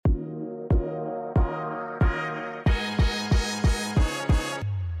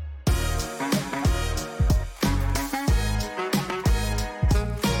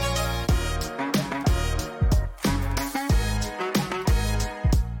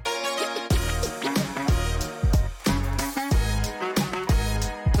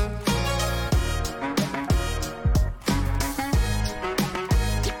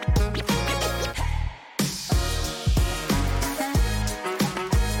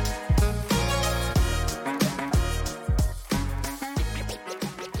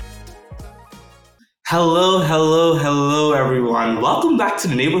Hello, everyone. Welcome back to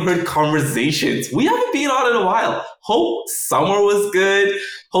the Neighborhood Conversations. We haven't been on in a while. Hope summer was good.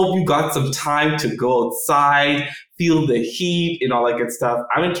 Hope you got some time to go outside, feel the heat, and all that good stuff.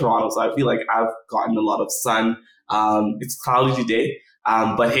 I'm in Toronto, so I feel like I've gotten a lot of sun. It's cloudy today,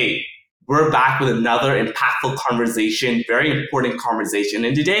 but hey, we're back with another impactful conversation, very important conversation.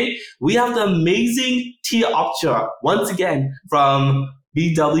 And today we have the amazing Tia Upshaw once again from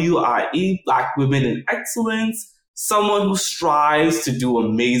BWIE, Black Women in Excellence, someone who strives to do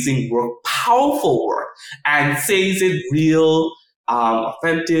amazing work, powerful work, and says it real,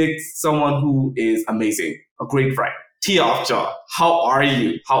 authentic, someone who is amazing, a great friend. Tia Upshaw, how are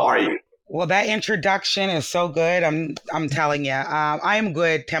you? How are you? Well, that introduction is so good. I'm telling you. I am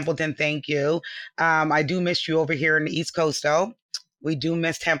good, Templeton. Thank you. I do miss you over here in the East Coast, though. We do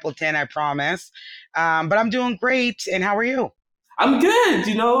miss Templeton, I promise. But I'm doing great. And how are you? I'm good.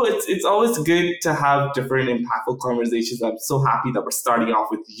 It's always good to have different impactful conversations. I'm so happy that we're starting off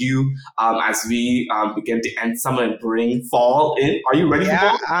with you as we begin to end summer and bring fall in. Are you ready for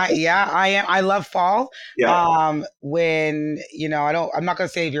fall? I am. I love fall. Yeah. When I'm not gonna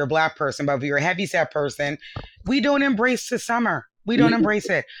say if you're a black person, but if you're a heavy set person, we don't embrace the summer. We don't embrace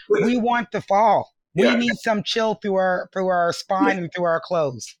it. We want the fall. We Yeah. need some chill through our spine and through our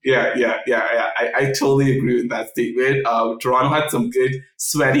clothes. Yeah. I totally agree with that statement. Toronto had some good,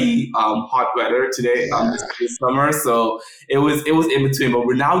 sweaty, hot weather today Yeah. this summer, so it was in between. But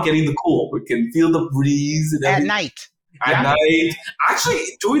we're now getting the cool. We can feel the breeze and At everything night. at Yeah. night. Actually,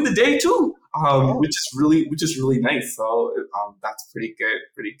 during the day too, Oh. which is really nice. So that's pretty good,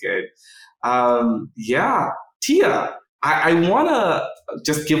 pretty good. Yeah, Tia, I want to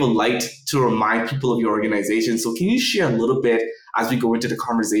just give a light to remind people of your organization. So can you share a little bit as we go into the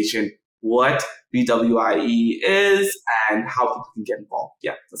conversation what BWIE is and how people can get involved?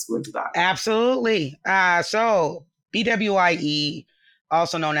 Yeah, let's go into that. Absolutely. So BWIE,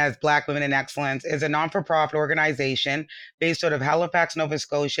 also known as Black Women in Excellence, is a non-for-profit organization based out of Halifax, Nova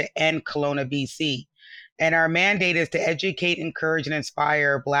Scotia, and Kelowna, BC. And our mandate is to educate, encourage, and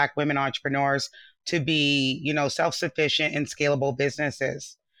inspire Black women entrepreneurs to be, self-sufficient and scalable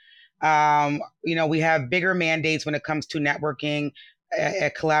businesses. We have bigger mandates when it comes to networking,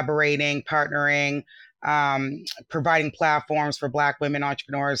 collaborating, partnering, providing platforms for Black women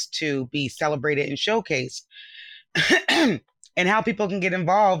entrepreneurs to be celebrated and showcased. And how people can get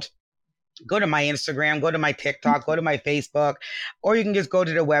involved, go to my Instagram, go to my TikTok, go to my Facebook, or you can just go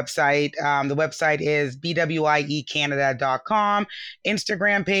to the website. The website is bwiecanada.com.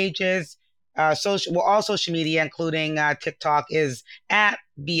 Instagram pages, all social media, including TikTok, is at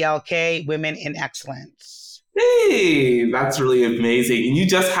BLK Women in Excellence. Hey, that's really amazing. And you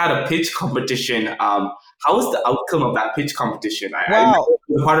just had a pitch competition. How was the outcome of that pitch competition? I know Well,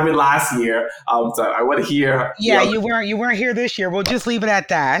 you were part of it last year, so I want to hear the yeah, outcome. you weren't here this year. We'll just leave it at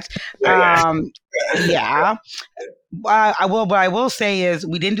that. Yeah, Um, yeah. What I will say is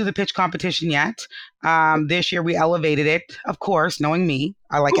we didn't do the pitch competition yet. This year we elevated it, of course, knowing me.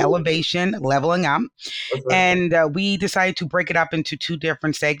 I like elevation, leveling up. yeah. And we decided to break it up into two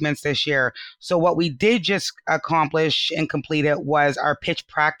different segments this year. So what we did just accomplish and complete it was our pitch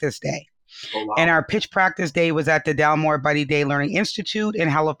practice day. Oh, And wow. our pitch practice day was at the Dalmore Buddy Day Learning Institute in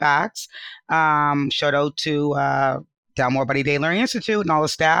Halifax. Shout out to Dalmore Buddy Day Learning Institute and all the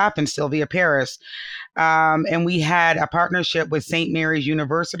staff and Sylvia Paris. And we had a partnership with St. Mary's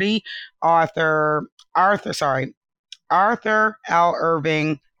University, Arthur, Arthur, sorry, Arthur L.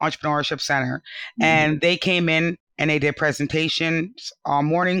 Irving Entrepreneurship Center. Mhm. And they came in and they did presentations all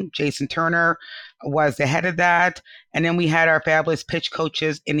morning. Jason Turner was the head of that. And then we had our fabulous pitch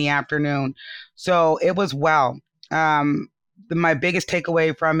coaches in the afternoon. So it was well. Um, my biggest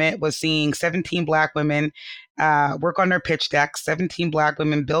takeaway from it was seeing 17 Black women work on their pitch decks, 17 Black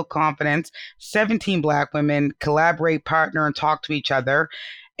women build confidence, 17 Black women collaborate, partner, and talk to each other.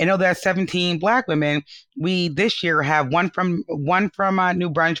 And of that 17 Black women, we this year have one from New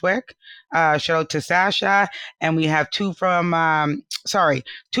Brunswick. Shout out to Sasha, and we have two from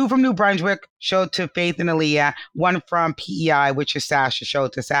New Brunswick. Shout out to Faith and Aaliyah. One from PEI, which is Sasha. Shout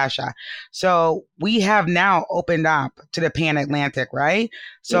out to Sasha. So we have now opened up to the Pan Atlantic, right? Yeah.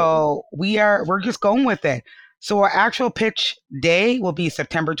 So we're just going with it. So our actual pitch day will be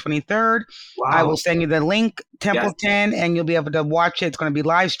September 23rd. I will Wow. send you the link, Yes. Templeton, and you'll be able to watch it. It's going to be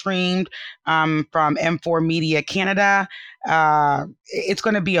live streamed from M4 Media Canada. It's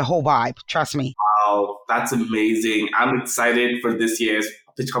going to be a whole vibe. Trust me. Wow, that's amazing. I'm excited for this year's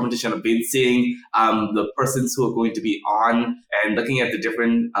pitch competition of Singh, the persons who are going to be on and looking at the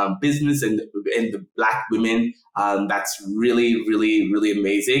different business and the Black women. That's really, really, really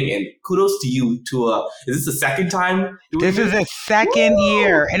amazing. And kudos to you. Is this the second time doing This is this? the second Woo!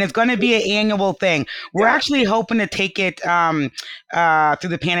 year, and it's going to be an annual thing. We're Yeah, actually hoping to take it through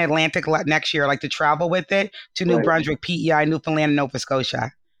the Pan Atlantic next year, like to travel with it to New right. Brunswick, PEI, Newfoundland, and Nova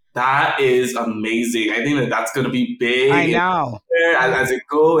Scotia. That is amazing. I think that's going to be I big in know. there as it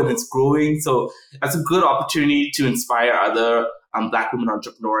go and it's growing. So that's a good opportunity to inspire other Black women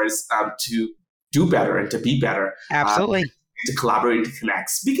entrepreneurs to do better and to be better, Absolutely. to collaborate and to connect.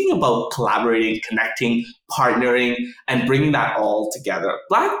 Speaking about collaborating, connecting, partnering, and bringing that all together,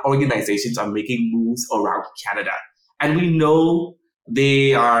 Black organizations are making moves around Canada. And we know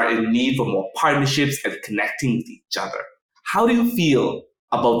they are in need for more partnerships and connecting with each other. How do you feel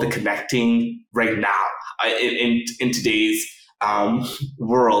about the connecting right now in today's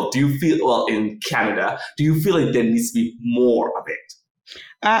world? Do you feel, well, in Canada, do you feel like there needs to be more of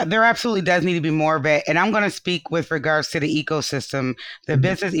it? There absolutely does need to be more of it. And I'm going to speak with regards to the ecosystem, the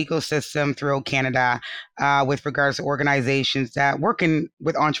business ecosystem throughout Canada, with regards to organizations that working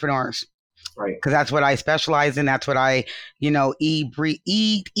with entrepreneurs. Right. Because that's what I specialize in. That's what I, eat,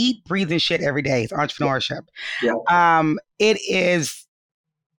 breathe, and shit every day. It's entrepreneurship. Yeah.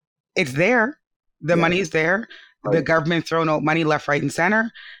 It's there. The Yeah. money is there. The Right. government throwing out money left, right, and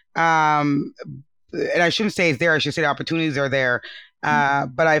center. And I shouldn't say it's there. I should say the opportunities are there.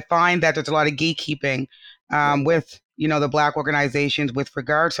 But I find that there's a lot of gatekeeping with the Black organizations with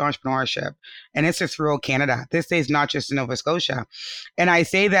regards to entrepreneurship, and it's just throughout Canada. This is not just in Nova Scotia, and I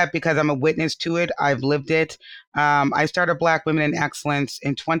say that because I'm a witness to it. I've lived it. I started Black Women in Excellence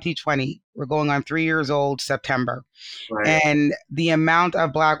in 2020. We're going on 3 years old September, Right. and the amount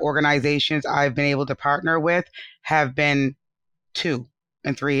of Black organizations I've been able to partner with have been 2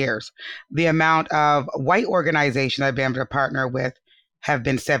 in 3 years. The amount of white organizations I've been able to partner with have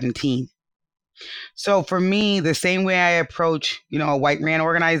been 17. So for me, the same way I approach, a white man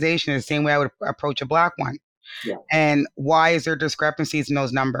organization is the same way I would approach a Black one. Yeah. And why is there discrepancies in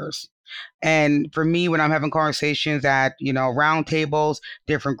those numbers? And for me, when I'm having conversations at, round tables,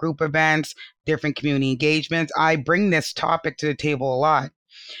 different group events, different community engagements, I bring this topic to the table a lot.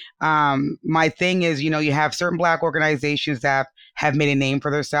 My thing is, you have certain Black organizations that have made a name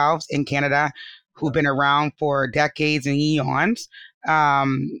for themselves in Canada who've been around for decades and eons.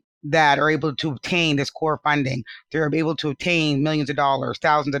 That are able to obtain this core funding. They're able to obtain millions of dollars,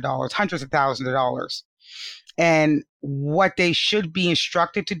 thousands of dollars, hundreds of thousands of dollars. And what they should be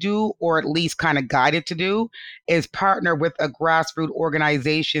instructed to do, or at least kind of guided to do, is partner with a grassroots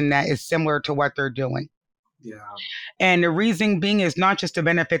organization that is similar to what they're doing. Yeah. And the reason being is not just to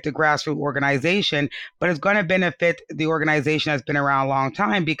benefit the grassroots organization, but it's going to benefit the organization that's been around a long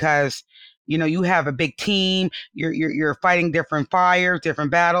time because you have a big team, you're fighting different fires,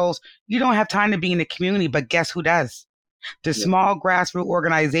 different battles. You don't have time to be in the community, but guess who does? The small grassroots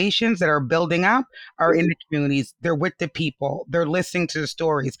organizations that are building up are in the communities. They're with the people. They're listening to the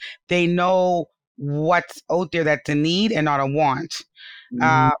stories. They know what's out there that's a need and not a want. And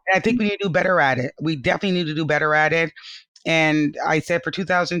I think we need to do better at it. We definitely need to do better at it. And I said for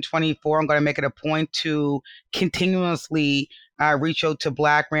 2024, I'm going to make it a point to continuously reach out to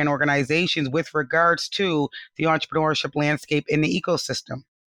Black ran organizations with regards to the entrepreneurship landscape in the ecosystem.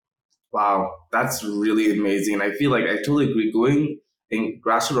 Wow, that's really amazing. I feel like I totally agree. Going in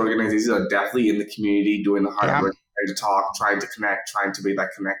grassroots organizations are definitely in the community, doing the hard work, trying to talk, trying to connect, trying to make that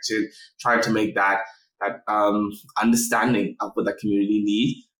connection, trying to make that understanding of what that community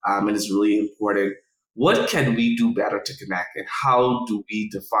needs, and it's really important. What can we do better to connect, and how do we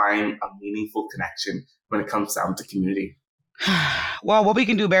define a meaningful connection when it comes down to community? Well, what we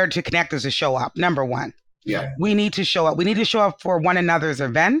can do better to connect is to show up. Number one. Yeah. We need to show up. We need to show up for one another's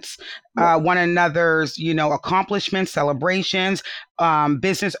events, one another's, accomplishments, celebrations,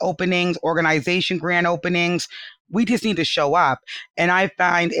 business openings, organization grand openings. We just need to show up. And I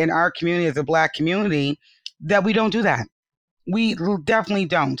find in our community as a Black community that we don't do that. We definitely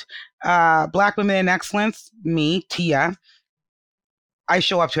don't. Black Women in Excellence, me, Tia, I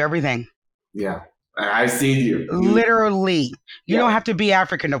show up to everything. Yeah. I've seen you. Literally. You don't have to be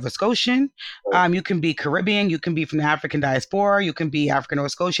African Nova Scotian. You can be Caribbean. You can be from the African diaspora. You can be African Nova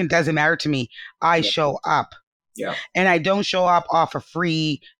Scotian. Doesn't matter to me. I show up. Yeah. And I don't show up off of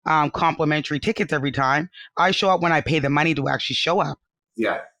free complimentary tickets every time. I show up when I pay the money to actually show up.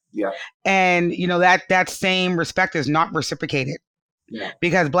 Yeah. Yeah. And, that same respect is not reciprocated. Yeah.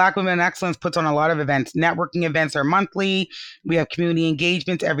 because Black Women in Excellence puts on a lot of events. Networking events are monthly. We have community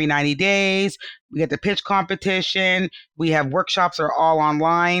engagements every 90 days. We get the pitch competition. We have workshops that are all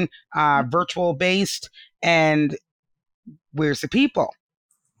online, virtual based. And where's the people?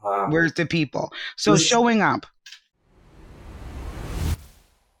 Wow. Where's the people? So This, showing up.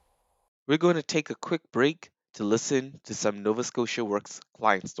 We're going to take a quick break to listen to some Nova Scotia Works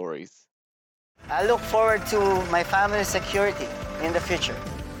client stories. I look forward to my family's security in the future.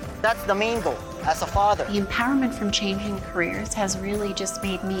 That's the main goal as a father. The empowerment from changing careers has really just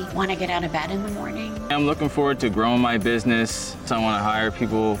made me want to get out of bed in the morning. I'm looking forward to growing my business. So I want to hire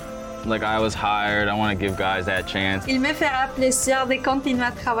people like I was hired. I want to give guys that chance. Il me fera plaisir de continuer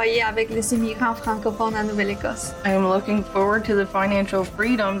à travailler avec les immigrants francophones en Nouvelle-Écosse. I am looking forward to the financial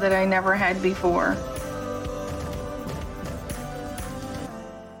freedom that I never had before.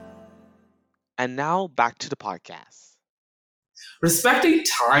 And now back to the podcast. respecting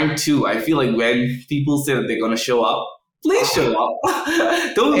time too. I feel like when people say that they're gonna show up, please show up.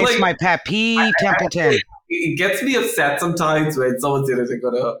 Don't It's like my pet peeve, Templeton. it gets me upset sometimes when someone says that they're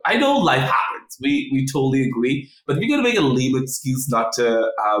gonna. I know life happens. We totally agree. But if you're gonna make a lame excuse not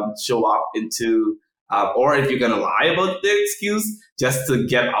to show up into, or if you're gonna lie about the excuse just to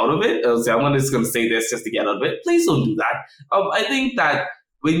get out of it, or say I'm just gonna say this just to get out of it, please don't do that. I think that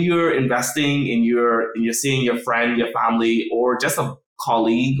when you're investing in you're seeing your friend, your family, or just a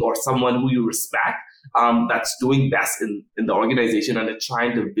colleague or someone who you respect, that's doing best in the organization and they're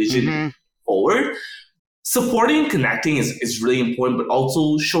trying to vision forward. Supporting and connecting is really important, but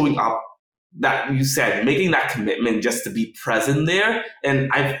also showing up, that you said, making that commitment just to be present there. And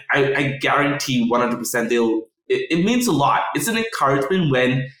I guarantee 100% it means a lot. It's an encouragement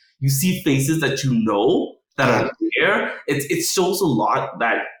when you see faces that you know that are there. It shows a lot.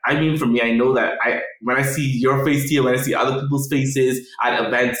 That, I mean, for me, I know that when I see your face here, when I see other people's faces at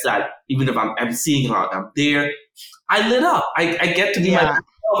events, that even if I'm emceeing or I'm there, I lit up. I get to be myself.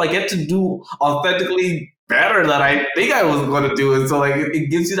 I get to do authentically better than I think I was going to do. And so like it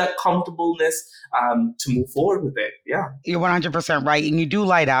gives you that comfortableness to move forward with it. Yeah. You're 100% right. And you do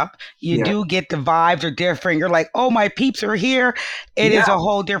light up. You do get the vibes are different. You're like, oh, my peeps are here. It is a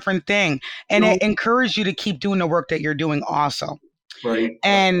whole different thing. And it encourages you to keep doing the work that you're doing also. Right.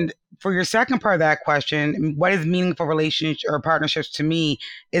 And for your second part of that question, what is meaningful relationship or partnerships to me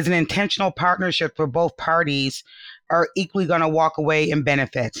is an intentional partnership where both parties are equally going to walk away and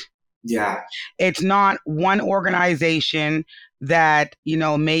benefit. Yeah. It's not one organization that,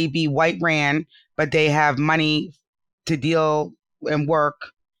 may be white ran, but they have money to deal and work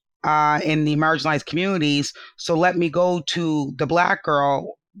in the marginalized communities. So let me go to the Black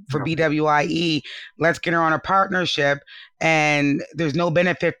girl for BWIE. Let's get her on a partnership, and there's no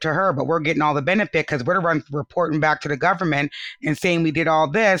benefit to her, but we're getting all the benefit because we're reporting back to the government and saying we did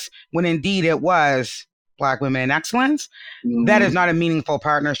all this when indeed it was Black Women in Excellence. That is not a meaningful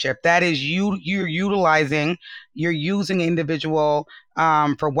partnership. That is you're using an individual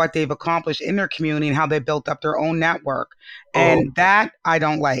for what they've accomplished in their community and how they built up their own network. And that I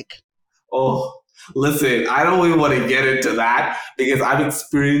don't like. Oh, listen, I don't even want to get into that because I've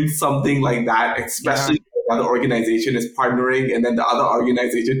experienced something like that, especially when the organization is partnering and then the other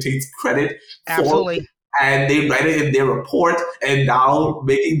organization takes credit for it. And they write it in their report, and now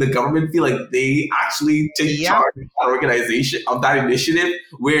making the government feel like they actually take charge of that organization, of that initiative,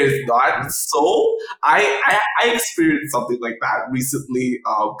 where it's not. So I experienced something like that recently,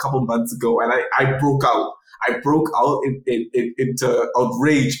 a couple months ago, and I broke out. I broke out into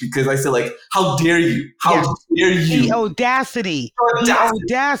outrage because I said, like, how dare you? How dare you? The audacity.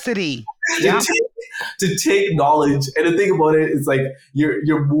 To take knowledge. And the thing about it is, like,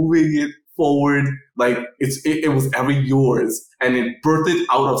 you're moving it forward, like it was ever yours, and it birthed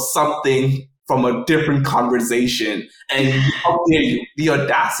out of something from a different conversation. And how dare you? The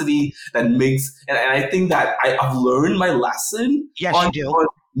audacity that makes, and I think that I've learned my lesson on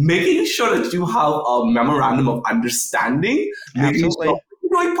making sure that you have a memorandum of understanding. Making sure,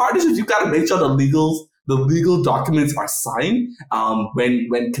 doing partnerships, you got to make sure the legal documents are signed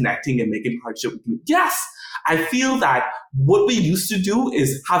when connecting and making partnership with you. Yes. I feel that what we used to do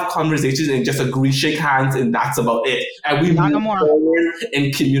is have conversations and just agree, shake hands, and that's about it. And we move forward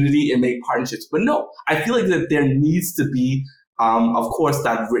in community and make partnerships. But no, I feel like that there needs to be, of course,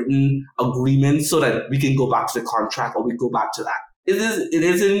 that written agreement so that we can go back to the contract or we go back to that. It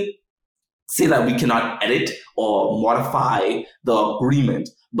isn't say that we cannot edit or modify the agreement,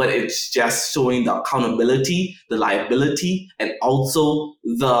 but it's just showing the accountability, the liability, and also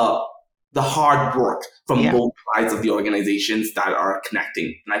the hard work from both sides of the organizations that are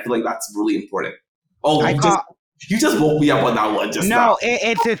connecting. And I feel like that's really important. You just woke me up on that one just now. No,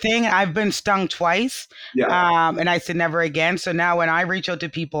 it's a thing. I've been stung twice. Yeah. And I said never again. So now when I reach out to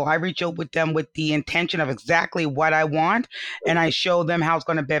people, I reach out with them with the intention of exactly what I want. And I show them how it's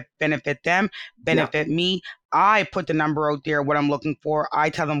going to benefit them, benefit me. I put the number out there, what I'm looking for. I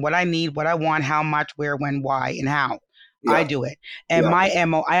tell them what I need, what I want, how much, where, when, why, and how. Yeah. I do it. And my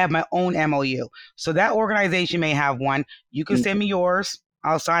I have my own MOU. So that organization may have one. You can send me yours.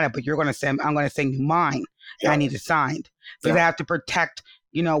 I'll sign it, but I'm going to send you mine. I need it signed because I have to protect,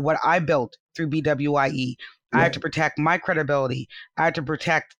 what I built through BWIE. I have to protect my credibility. I have to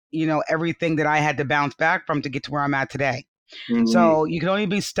protect, everything that I had to bounce back from to get to where I'm at today. So you can only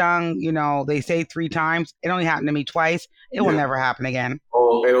be stung, they say 3 times. It only happened to me twice. It will never happen again.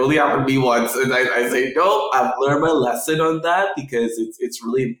 Oh, it only happened to me once. And I say, no, I've learned my lesson on that because it's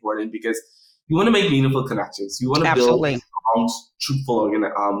really important because you want to make meaningful connections. You want to build truthful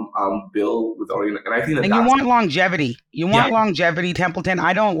bill with and I think and you want longevity. You want longevity, Templeton.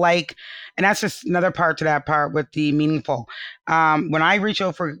 I don't like, and that's just another part to that part with the meaningful. When I reach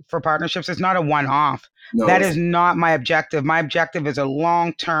out for partnerships, it's not a one-off. No, that is not my objective. My objective is a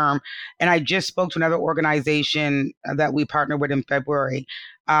long-term. And I just spoke to another organization that we partnered with in February,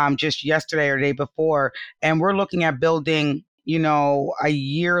 just yesterday or the day before, and we're looking at building a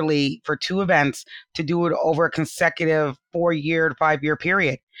yearly for 2 events to do it over a consecutive 4-year to 5-year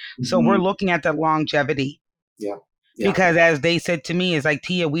period. So we're looking at that longevity. Yeah. Because as they said to me, it's like,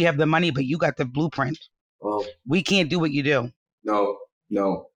 Tia, we have the money, but you got the blueprint. Oh. We can't do what you do. No.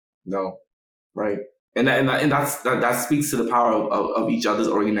 Right. And that speaks to the power of each other's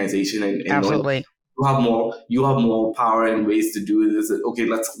organization and absolutely. You have more power and ways to do this. Okay,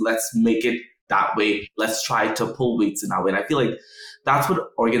 let's make it that way. Let's try to pull weights in that way. And I feel like that's what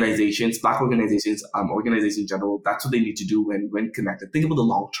organizations, Black organizations, organizations in general, that's what they need to do when connected. Think about the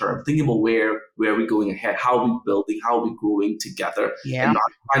long term. Think about where are we going ahead? How are we building? How are we growing together? Yeah. And not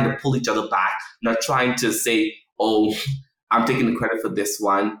trying to pull each other back. Not trying to say, oh, I'm taking the credit for this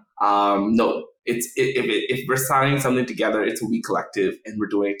one. No, if we're signing something together, it's a we collective, and we're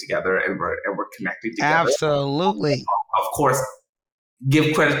doing it together, and we're connecting together. Absolutely. Of course,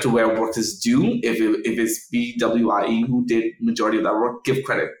 give credit to where work is due. If it's BWIE who did majority of that work, give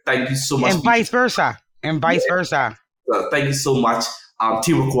credit. Thank you so much. And vice versa. Thank you so much,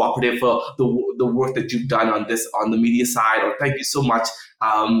 Teamwork Cooperative, for the work that you've done on the media side. Or thank you so much,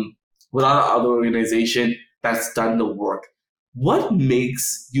 without other organization that's done the work. What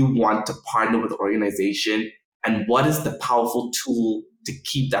makes you want to partner with an organization, and what is the powerful tool to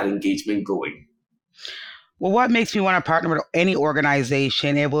keep that engagement going? Well, what makes me want to partner with any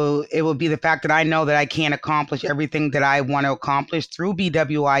organization, it will be the fact that I know that I can't accomplish everything that I want to accomplish through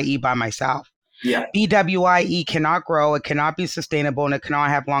BWIE by myself. Yeah. BWIE cannot grow, it cannot be sustainable, and it cannot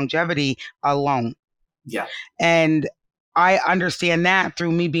have longevity alone. Yeah. And I understand that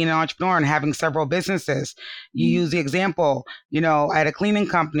through me being an entrepreneur and having several businesses. You use the example, I had a cleaning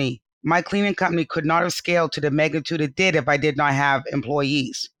company. My cleaning company could not have scaled to the magnitude it did if I did not have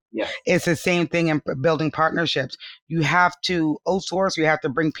employees. Yeah. It's the same thing in building partnerships. You have to outsource, you have to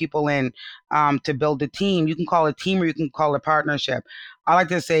bring people in to build a team. You can call it a team or you can call it a partnership. I like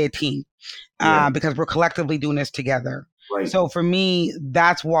to say a team because we're collectively doing this together. Right. So for me,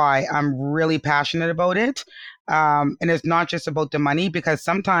 that's why I'm really passionate about it. And it's not just about the money, because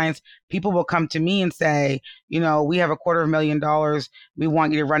sometimes people will come to me and say, we have $250,000. We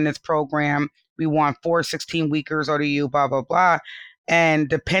want you to run this program. We want 4 16-weekers out of you, blah, blah, blah. And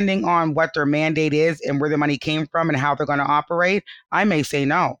depending on what their mandate is and where the money came from and how they're going to operate, I may say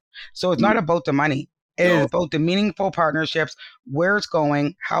no. So it's not about the money. It is about the meaningful partnerships, where it's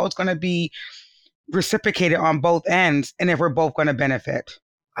going, how it's going to be reciprocated on both ends, and if we're both going to benefit.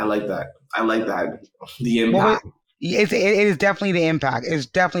 I like that. The impact. Well, it is definitely the impact. It's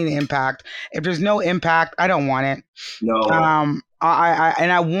definitely the impact. If there's no impact, I don't want it. No.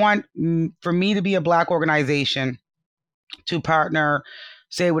 I want for me to be a Black organization to partner,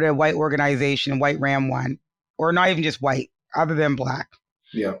 say, with a white organization, White Ram one, or not even just white, other than Black.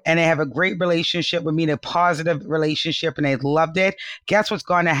 Yeah. And they have a great relationship with me, a positive relationship, and they loved it. Guess what's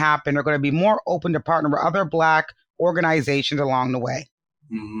going to happen? They're going to be more open to partner with other Black organizations along the way.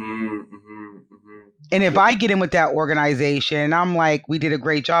 And if I get in with that organization and I'm like, we did a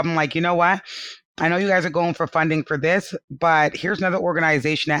great job, I'm like, you know what? I know you guys are going for funding for this, but here's another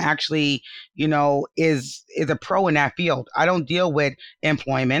organization that actually, is a pro in that field. I don't deal with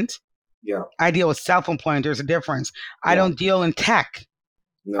employment. Yeah. I deal with self-employment. There's a difference. I don't deal in tech.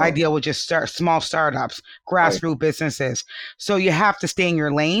 No. I deal with just small startups, grassroots businesses. So you have to stay in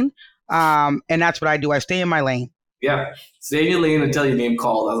your lane. And that's what I do. I stay in my lane. Yeah. Stay in your lane until your name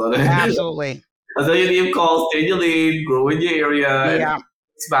called. Absolutely. That's how your name calls. Stay in your lane, grow in your area, and Yeah.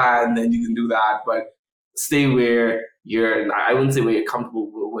 expand. Then you can do that, but stay where you're. I wouldn't say where you're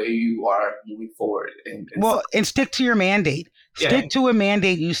comfortable, but where you are moving forward. Well, and stick to your mandate. Yeah. Stick to a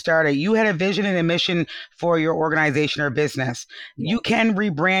mandate you started. You had a vision and a mission for your organization or business. Yeah. You can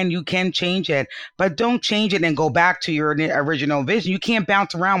rebrand, you can change it, but don't change it and go back to your original vision. You can't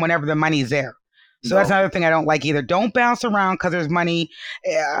bounce around whenever the money's there. So that's No. another thing I don't like either. Don't bounce around because there's money.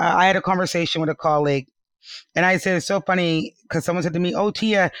 I had a conversation with a colleague, and I said, it's so funny because someone said to me, "Oh,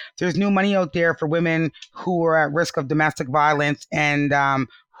 Tia, there's new money out there for women who are at risk of domestic violence and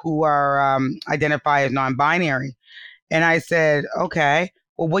who are identify as non-binary." And I said, "Okay,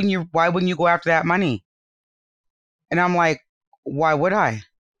 well, why wouldn't you go after that money?" And I'm like, "Why would I?"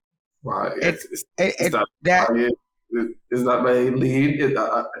 Wow, It's it's not my lead.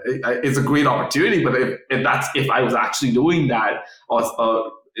 It's a great opportunity, but if I was actually doing that,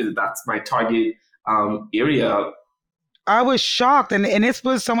 or if that's my target area. I was shocked, and this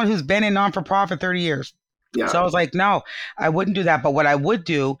was someone who's been in non-for-profit 30 years. Yeah. So I was like, no, I wouldn't do that. But what I would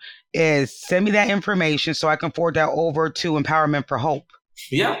do is send me that information so I can forward that over to Empowerment for Hope.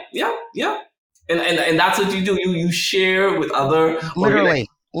 Yeah. And that's what you do. You share with other literally.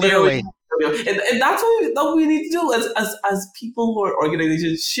 And that's what we need to do as people who are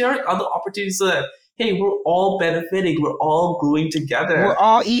organizations, sharing other opportunities so that, hey, we're all benefiting, we're all growing together. We're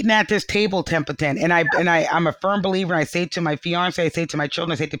all eating at this table, Templeton. And I'm a firm believer, and I say to my fiance, I say to my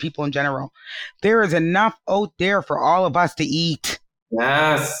children, I say to people in general, there is enough out there for all of us to eat.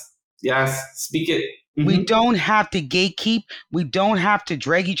 Yes. Speak it. Mm-hmm. We don't have to gatekeep. We don't have to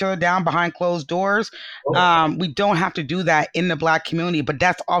drag each other down behind closed doors. We don't have to do that in the Black community, but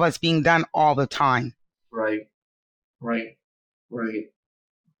that's all that's being done all the time. Right.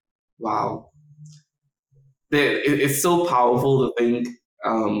 Wow. It's so powerful to think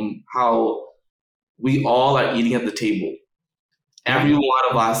how we all are eating at the table. Every one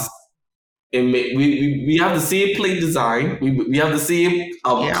of us, we have the same plate design. We have the same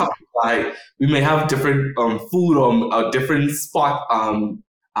cup design. We may have different food or different spot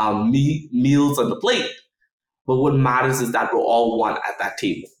meals on the plate. But what matters is that we're all one at that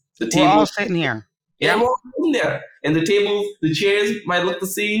table. We're all sitting here. Yeah, we're all sitting there. And the tables, the chairs might look the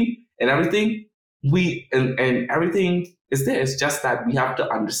same and everything. And everything is there. It's just that we have to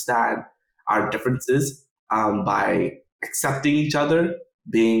understand our differences by accepting each other,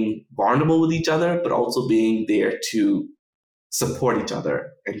 being vulnerable with each other, but also being there to support each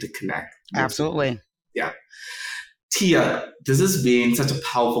other and to connect. Absolutely. Yeah. Tia, this has been such a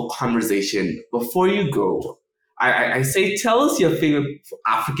powerful conversation. Before you go, I say, tell us your favorite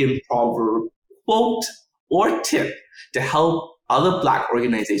African proverb, quote, or tip to help other Black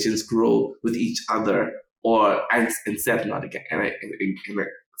organizations grow with each other, or instead not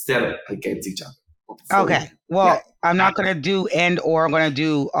instead of against each other. Okay. Well, I'm not going to do and or. I'm going to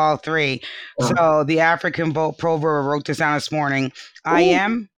do all three. So the African proverb, wrote this down this morning. I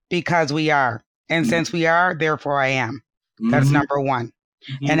am because we are. And since we are, therefore I am. That's number one.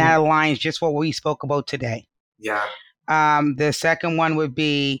 And that aligns just what we spoke about today. Yeah. The second one would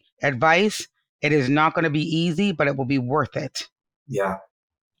be advice. It is not going to be easy, but it will be worth it. Yeah.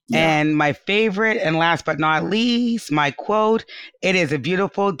 And my favorite and last but not least, my quote, it is a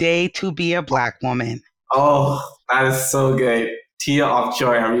beautiful day to be a Black woman. Oh, that is so good. Tia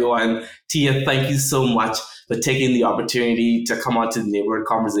Upshaw, everyone. Tia, thank you so much for taking the opportunity to come on to the Neighborhood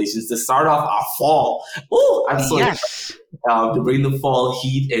Conversations to start off our fall. Oh, I'm so excited to bring the fall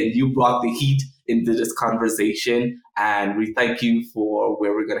heat, and you brought the heat into this conversation. And we thank you for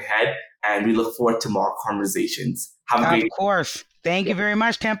where we're going to head, and we look forward to more conversations. Have a great day. Of course. Thank you very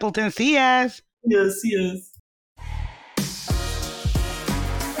much, Templeton. See us. Yes, see us.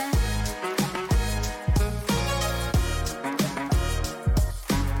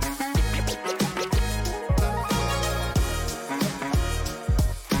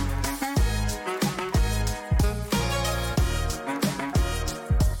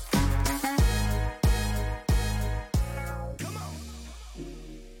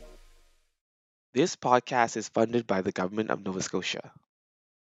 This podcast is funded by the Government of Nova Scotia.